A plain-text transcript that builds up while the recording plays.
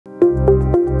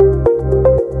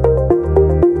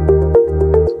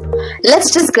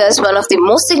Let's discuss one of the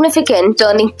most significant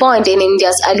turning point in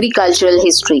India's agricultural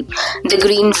history, the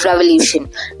Green Revolution.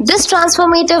 This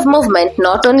transformative movement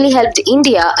not only helped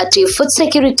India achieve food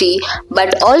security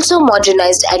but also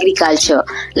modernized agriculture.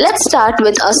 Let's start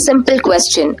with a simple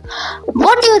question.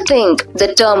 What do you think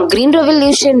the term Green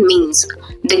Revolution means?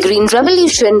 The Green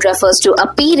Revolution refers to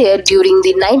a period during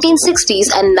the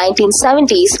 1960s and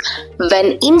 1970s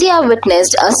when India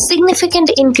witnessed a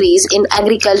significant increase in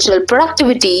agricultural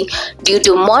productivity due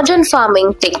to modern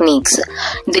farming techniques.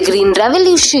 The Green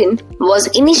Revolution was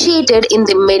initiated in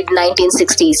the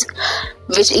mid-1960s,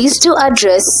 which is to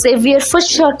address severe food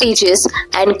shortages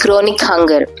and chronic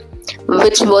hunger,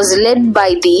 which was led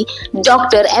by the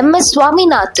Dr. M.S.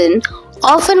 Swaminathan,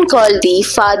 often called the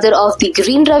father of the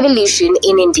Green Revolution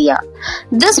in India.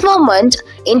 This movement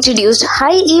introduced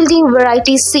high-yielding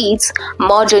variety seeds,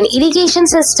 modern irrigation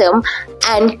system,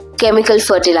 and chemical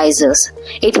fertilizers.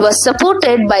 It was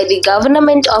supported by the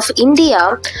Government of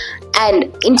India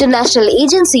and international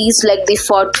agencies like the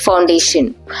Ford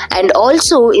Foundation, and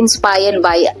also inspired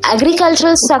by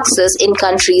agricultural success in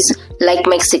countries like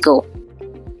Mexico.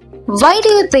 Why do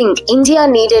you think India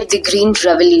needed the Green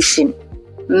Revolution?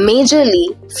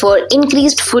 Majorly for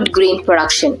increased food grain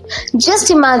production. Just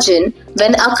imagine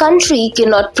when a country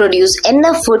cannot produce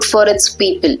enough food for its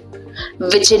people,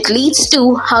 which it leads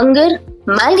to hunger,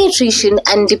 malnutrition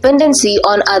and dependency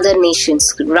on other nations,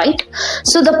 right?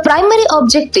 So the primary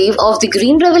objective of the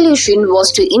Green Revolution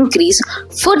was to increase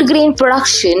food grain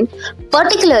production,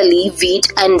 particularly wheat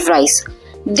and rice.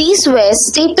 These were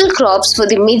staple crops for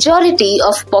the majority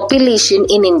of population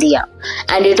in India,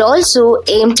 and it also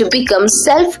aimed to become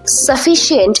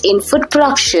self-sufficient in food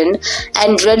production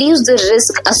and reduce the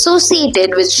risk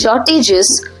associated with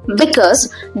shortages,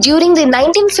 because during the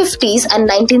 1950s and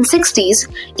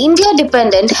 1960s, India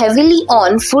depended heavily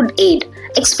on food aid,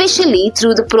 especially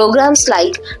through the programs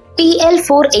like PL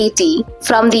 480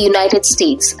 from the United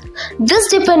States. This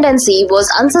dependency was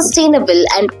unsustainable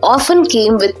and often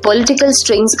came with political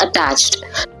strings attached.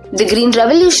 The Green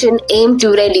Revolution aimed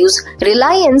to reduce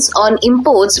reliance on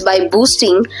imports by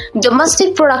boosting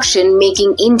domestic production,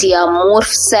 making India more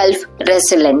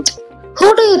self-resilient.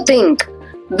 Who do you think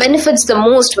benefits the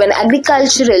most when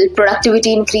agricultural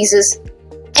productivity increases?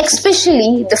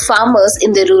 Especially the farmers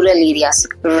in the rural areas,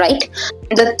 right?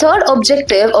 The third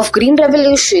objective of Green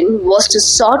Revolution was to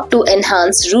sought to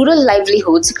enhance rural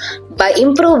livelihoods by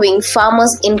improving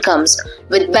farmers' incomes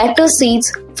with better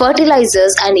seeds,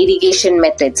 fertilizers and irrigation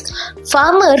methods.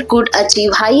 Farmers could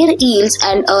achieve higher yields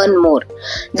and earn more.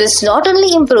 This not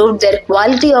only improved their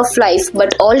quality of life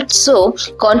but also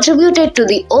contributed to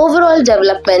the overall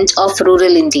development of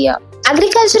rural India.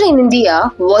 Agriculture in India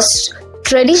was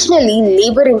traditionally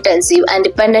labor-intensive and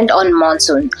dependent on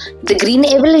monsoon. The Green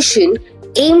Revolution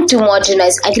aimed to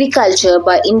modernize agriculture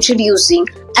by introducing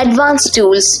advanced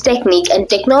tools, technique and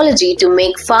technology to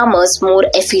make farmers more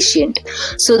efficient.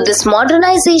 So this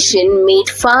modernization made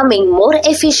farming more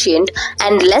efficient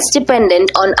and less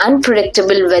dependent on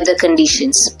unpredictable weather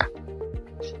conditions.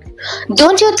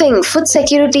 Don't you think food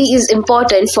security is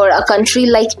important for a country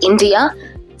like India?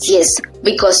 Yes,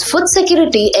 because food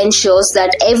security ensures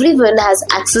that everyone has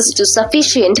access to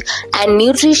sufficient and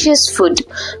nutritious food,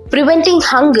 preventing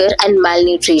hunger and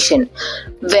malnutrition.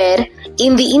 Where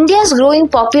in the India's growing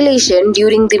population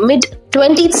during the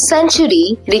mid-20th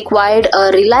century required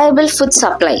a reliable food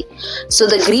supply. So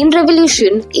the Green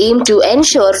Revolution aimed to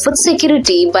ensure food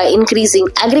security by increasing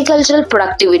agricultural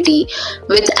productivity.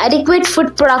 With adequate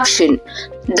food production,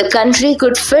 the country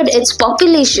could feed its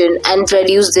population and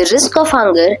reduce the risk of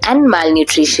hunger and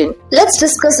malnutrition. Let's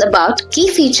discuss about key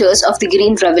features of the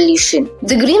Green Revolution.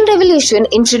 The Green Revolution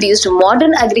introduced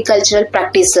modern agricultural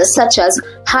practices such as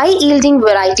high-yielding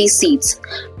variety seeds,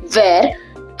 where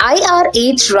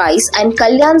IR8 rice and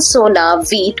Kalyan Sona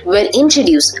wheat were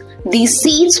introduced. These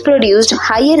seeds produced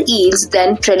higher yields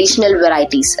than traditional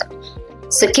varieties.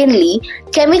 Secondly,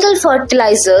 chemical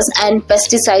fertilizers and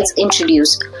pesticides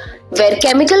introduced, where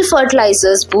chemical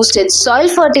fertilizers boosted soil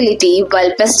fertility while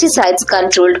pesticides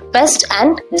controlled pests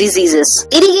and diseases.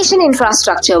 Irrigation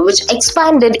infrastructure, which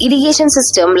expanded irrigation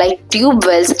systems like tube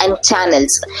wells and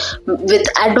channels, with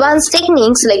advanced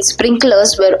techniques like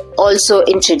sprinklers were also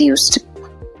introduced.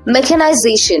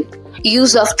 Mechanization,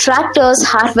 use of tractors,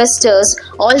 harvesters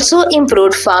also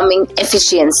improved farming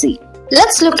efficiency.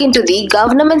 Let's look into the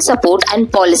government support and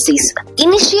policies.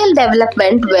 Initial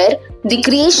development were the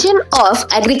creation of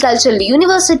agricultural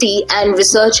university and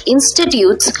research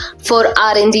institutes for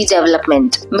R&D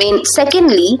development.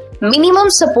 Secondly, minimum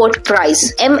support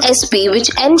price (MSP), which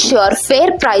ensure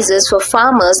fair prices for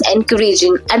farmers,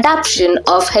 encouraging adoption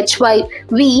of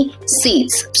HIV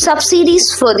seeds.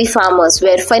 Subsidies for the farmers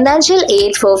were financial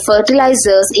aid for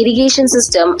fertilizers, irrigation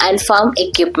system and farm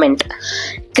equipment.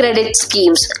 Credit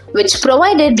schemes, which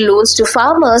provided loans to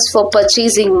farmers for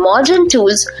purchasing modern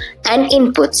tools and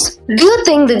inputs. Do you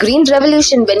think the Green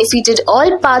Revolution benefited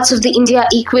all parts of the India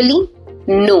equally?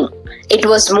 No, it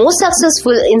was more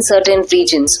successful in certain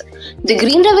regions. The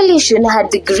Green Revolution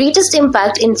had the greatest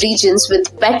impact in regions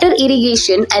with better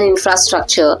irrigation and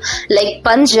infrastructure like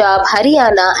Punjab,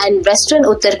 Haryana and Western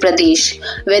Uttar Pradesh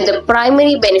were the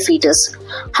primary benefiters.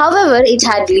 However, it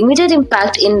had limited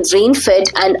impact in rain-fed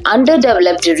and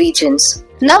underdeveloped regions.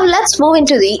 Now let's move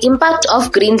into the impact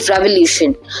of Green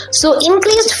Revolution. So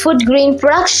increased food grain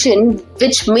production,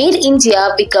 which made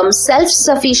India become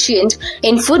self-sufficient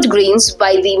in food grains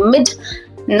by the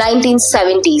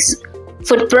mid-1970s.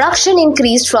 Food production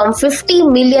increased from 50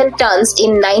 million tons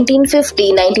in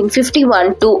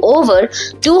 1950-1951 to over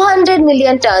 200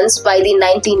 million tons by the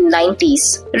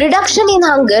 1990s. Reduction in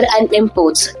hunger and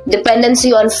imports.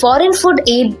 Dependency on foreign food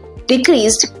aid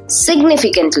decreased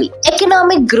significantly.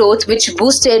 Economic growth, which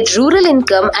boosted rural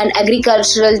income and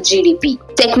agricultural GDP.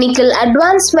 Technical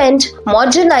advancement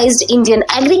modernized Indian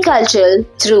agriculture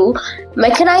through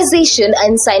mechanization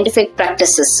and scientific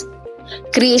practices.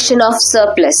 Creation of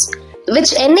surplus,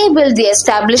 which enabled the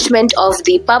establishment of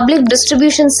the public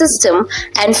distribution system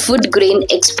and food grain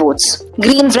exports.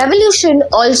 Green Revolution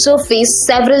also faced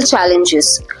several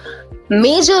challenges.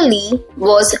 Majorly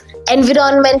was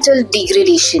environmental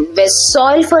degradation, where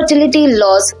soil fertility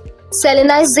loss,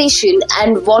 salinization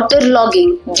and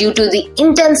waterlogging due to the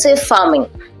intensive farming.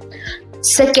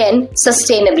 Second,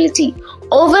 sustainability.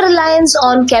 Over-reliance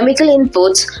on chemical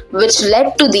inputs, which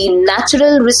led to the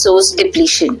natural resource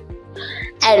depletion.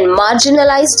 And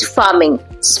marginalized farming.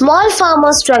 Small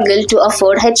farmers struggled to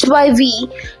afford HIV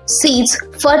seeds,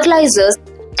 fertilizers,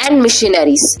 and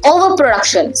machineries.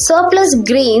 Overproduction. Surplus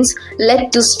grains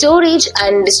led to storage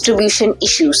and distribution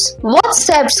issues. What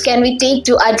steps can we take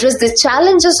to address the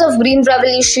challenges of Green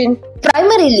Revolution?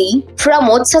 Primarily,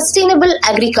 promote sustainable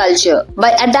agriculture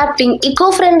by adapting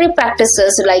eco-friendly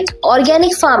practices like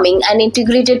organic farming and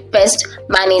integrated pest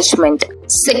management.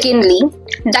 Secondly,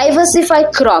 diversify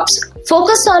crops.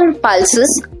 Focus on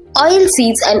pulses, oil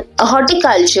seeds and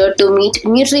horticulture to meet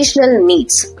nutritional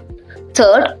needs.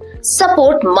 Third,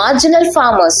 support marginal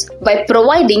farmers by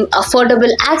providing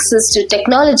affordable access to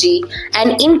technology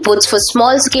and inputs for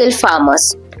small-scale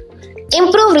farmers.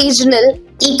 Improve regional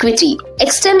equity.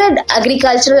 Extended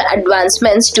agricultural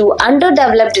advancements to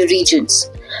underdeveloped regions.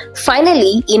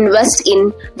 Finally, invest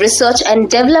in research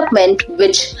and development,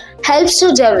 which helps to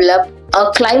develop a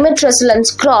climate-resilient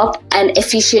crop and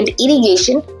efficient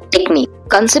irrigation technique.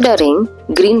 Considering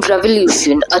Green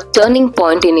Revolution a turning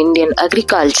point in Indian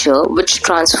agriculture, which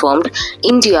transformed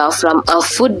India from a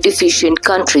food-deficient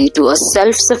country to a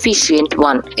self-sufficient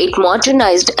one. It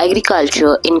modernized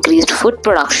agriculture, increased food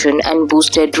production and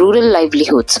boosted rural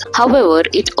livelihoods. However,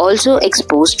 it also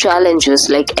exposed challenges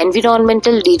like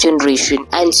environmental degeneration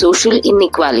and social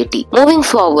inequality. Moving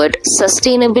forward,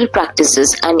 sustainable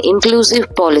practices and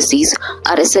inclusive policies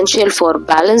are essential for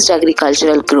balanced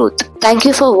agricultural growth. Thank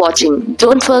you for watching.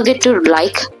 Don't forget to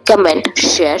like, comment,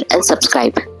 share and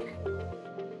subscribe.